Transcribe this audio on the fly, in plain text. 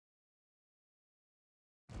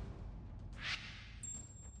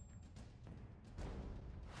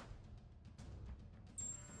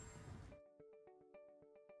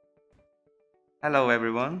Hello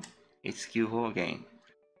everyone, it's Kyuho again.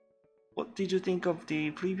 What did you think of the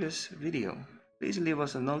previous video? Please leave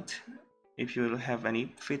us a note if you have any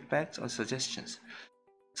feedbacks or suggestions.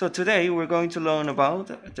 So today we're going to learn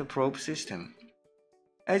about the probe system.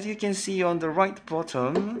 As you can see on the right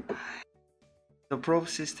bottom, the probe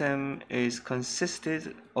system is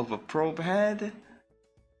consisted of a probe head,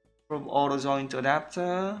 probe auto joint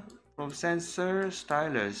adapter, probe sensor,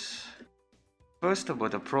 stylus. First about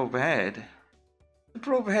the probe head. The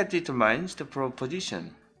probe head determines the probe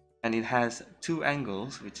position, and it has two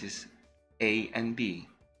angles, which is A and B.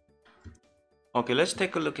 Okay, let's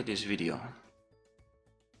take a look at this video.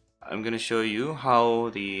 I'm going to show you how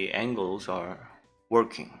the angles are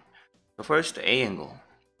working. So first, the A angle.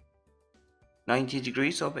 90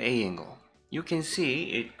 degrees of A angle. You can see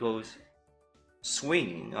it goes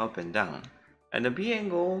swinging up and down. And the B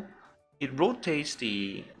angle, it rotates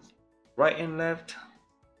the right and left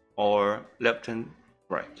or left and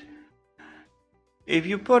right. If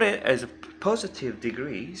you put it as positive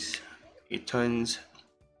degrees, it turns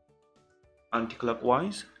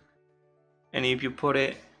anti-clockwise, and if you put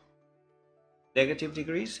it negative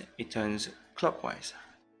degrees, it turns clockwise.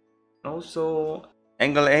 Also,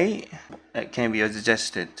 angle A can be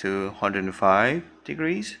adjusted to 105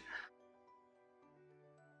 degrees,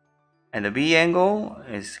 and the B angle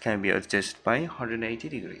can be adjusted by 180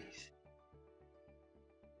 degrees.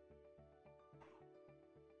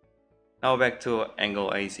 Now back to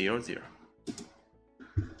angle A00.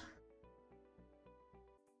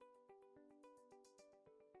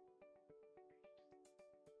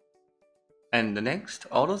 And the next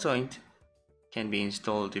auto joint can be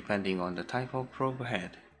installed depending on the type of probe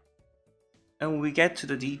head. And we get to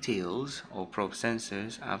the details of probe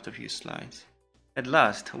sensors after a few slides. At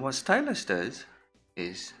last, what Stylus does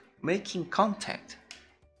is making contact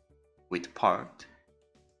with part,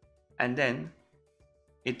 and then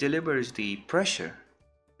it delivers the pressure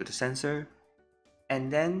to the sensor,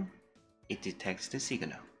 and then it detects the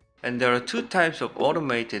signal. And there are two types of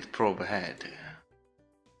automated probe head.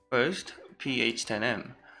 First,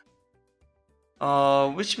 PH10M,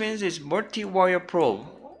 which means it's multi-wire probe,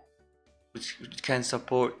 which can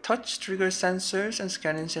support touch trigger sensors and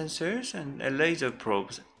scanning sensors and laser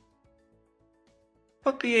probes.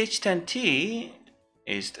 But PH10T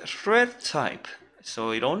is the thread type,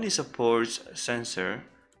 so it only supports sensor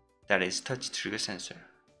that is touch trigger sensor,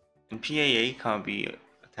 and PAA can't be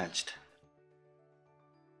attached.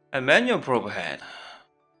 A manual probe head,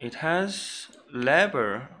 it has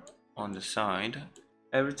lever on the side.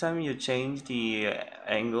 Every time you change the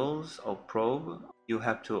angles of probe, you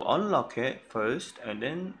have to unlock it first and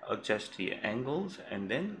then adjust the angles and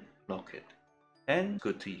then lock it, and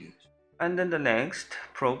good to use. And then the next,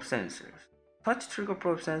 probe sensors. Touch trigger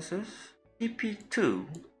probe sensors, TP2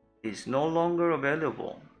 is no longer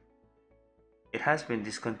available. It has been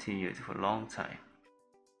discontinued for a long time.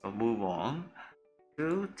 So move on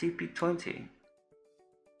to TP20.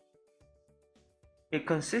 It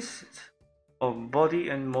consists of body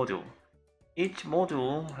and module. Each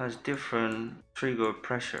module has different trigger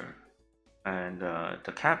pressure, and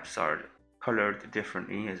the caps are colored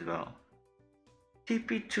differently as well.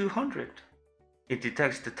 TP200. It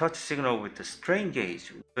detects the touch signal with the strain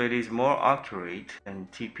gauge, so it is more accurate than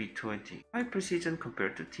TP20. High precision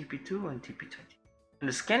compared to TP2 and TP20. And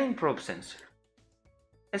the scanning probe sensor.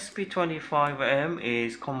 SP25M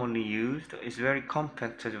is commonly used. It's very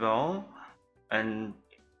compact as well, and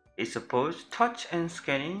it supports touch and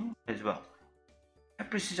scanning as well. High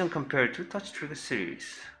precision compared to touch trigger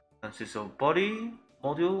series. Consists of body,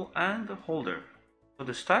 module, and the holder. So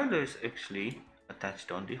the stylus is actually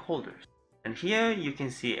attached on the holders. And here you can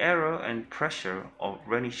see error and pressure of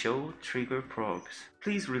Renishaw trigger probes.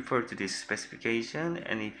 Please refer to this specification,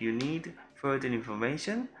 and if you need further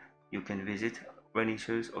information, you can visit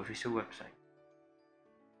Renishaw's official website.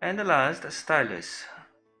 And the last, stylus.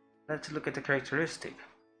 Let's look at the characteristic.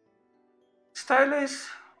 Stylus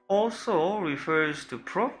also refers to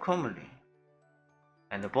probe commonly,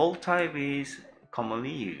 and the ball type is commonly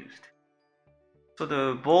used. So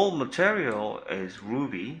the ball material is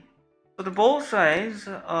ruby. So the ball size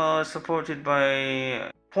supported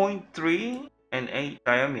by 0.3 and 8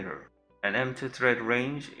 diameter, and M2 thread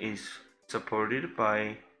range is supported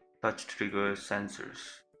by touch trigger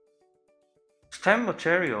sensors. Stem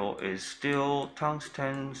material is still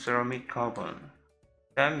tungsten ceramic carbon.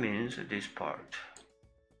 That means this part.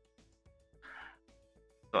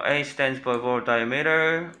 So A stands for ball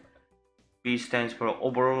diameter, B stands for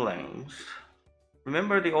overall length.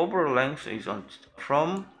 Remember, the overall length is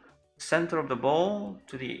from center of the ball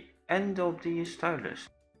to the end of the stylus.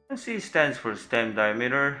 And C stands for stem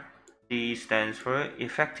diameter, E stands for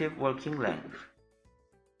effective working length.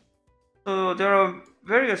 So there are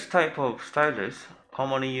various types of stylus,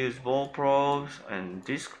 commonly used ball probes and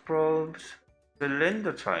disc probes,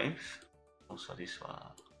 cylinder types, also this one.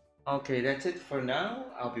 Okay, that's it for now.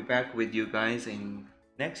 I'll be back with you guys in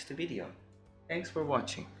next video. Thanks for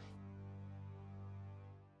watching.